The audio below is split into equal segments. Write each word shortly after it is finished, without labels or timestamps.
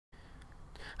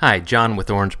Hi, John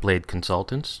with Orange Blade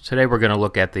Consultants. Today we're going to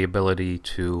look at the ability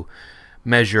to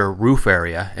measure roof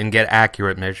area and get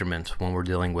accurate measurements when we're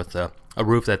dealing with a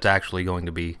roof that's actually going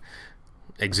to be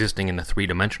existing in the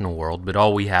three-dimensional world, but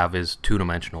all we have is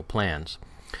two-dimensional plans.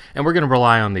 And we're going to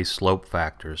rely on these slope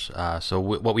factors.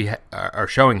 What we are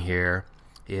showing here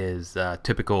is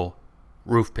typical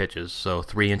roof pitches, so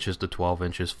 3 inches to 12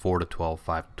 inches, 4 to 12,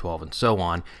 5 to 12, and so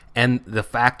on, and the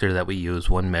factor that we use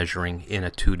when measuring in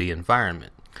a 2D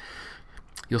environment.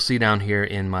 You'll see down here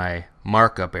in my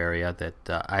markup area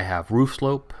that I have roof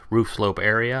slope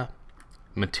area,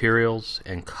 materials,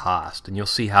 and cost, and you'll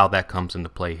see how that comes into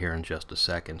play here in just a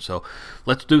second. So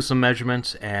let's do some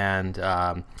measurements and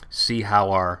see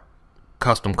how our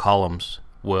custom columns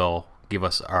will give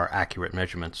us our accurate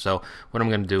measurements. So what I'm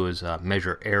going to do is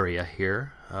measure area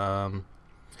here. I'll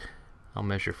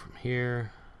measure from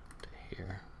here to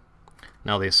here.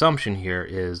 Now the assumption here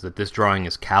is that this drawing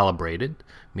is calibrated,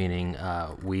 meaning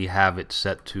we have it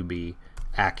set to be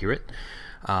accurate.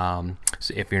 So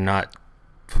if you're not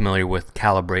familiar with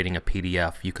calibrating a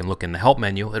PDF, you can look in the help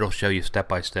menu. It'll show you step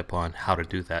by step on how to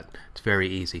do that. It's very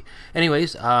easy.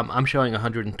 Anyways, I'm showing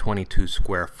 122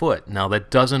 square foot. Now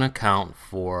that doesn't account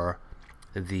for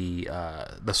the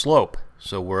slope,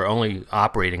 so we're only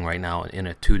operating right now in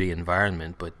a 2D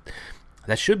environment, but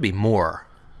that should be more.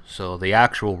 So the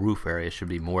actual roof area should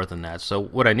be more than that. So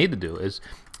what I need to do is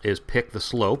pick the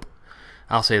slope.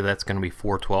 I'll say that's going to be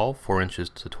 412, 4 inches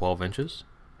to 12 inches.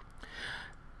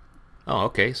 Oh,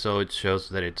 okay, so it shows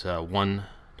that it's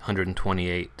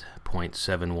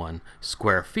 128.71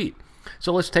 square feet.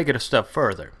 So let's take it a step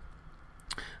further.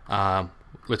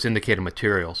 Let's indicate a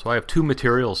material. So I have two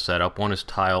materials set up. One is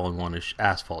tile and one is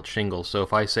asphalt shingles. So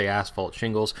if I say asphalt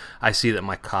shingles, I see that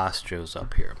my cost shows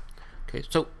up here. Okay,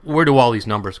 so where do all these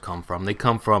numbers come from? They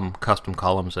come from custom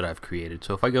columns that I've created.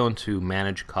 So if I go into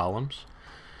Manage Columns,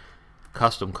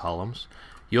 Custom Columns,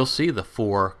 you'll see the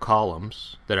 4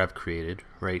 columns that I've created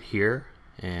right here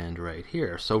and right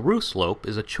here. So roof slope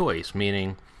is a choice,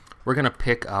 meaning we're going to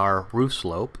pick our roof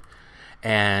slope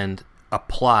and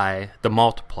apply the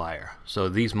multiplier. So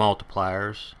these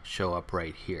multipliers show up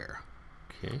right here.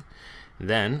 Okay.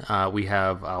 Then we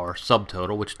have our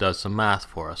subtotal, which does some math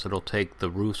for us. It'll take the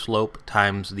roof slope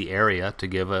times the area to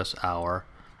give us our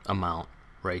amount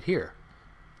right here.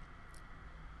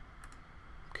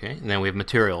 Okay, and then we have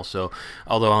materials. So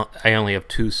although I only have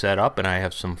 2 set up and I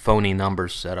have some phony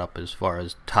numbers set up, as far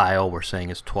as tile, we're saying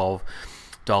is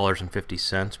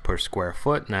 $12.50 per square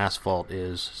foot, and asphalt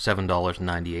is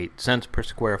 $7.98 per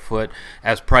square foot.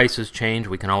 As prices change,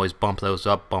 we can always bump those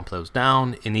up, bump those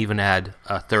down, and even add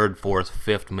a 3rd, 4th,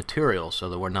 5th material, so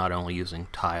that we're not only using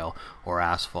tile or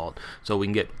asphalt. So we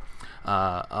can get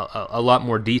a lot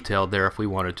more detailed there if we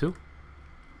wanted to.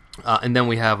 And then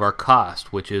we have our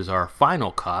cost, which is our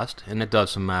final cost, and it does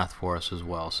some math for us as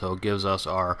well. So it gives us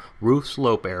our roof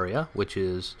slope area, which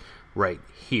is right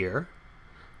here,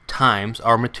 times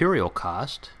our material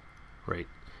cost right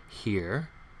here,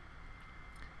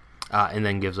 and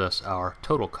then gives us our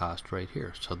total cost right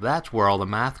here. So that's where all the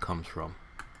math comes from.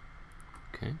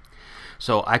 Okay,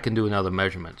 so I can do another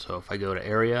measurement. So if I go to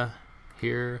area,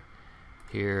 here,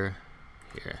 here,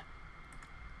 here,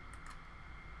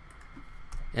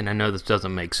 and I know this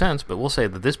doesn't make sense, but we'll say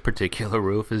that this particular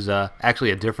roof is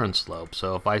actually a different slope.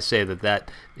 So if I say that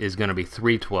that is going to be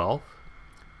 312,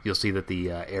 you'll see that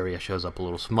the area shows up a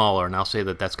little smaller, and I'll say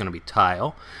that that's going to be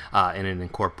tile, and it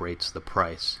incorporates the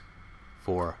price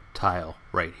for tile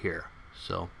right here.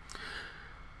 So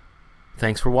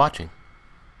thanks for watching.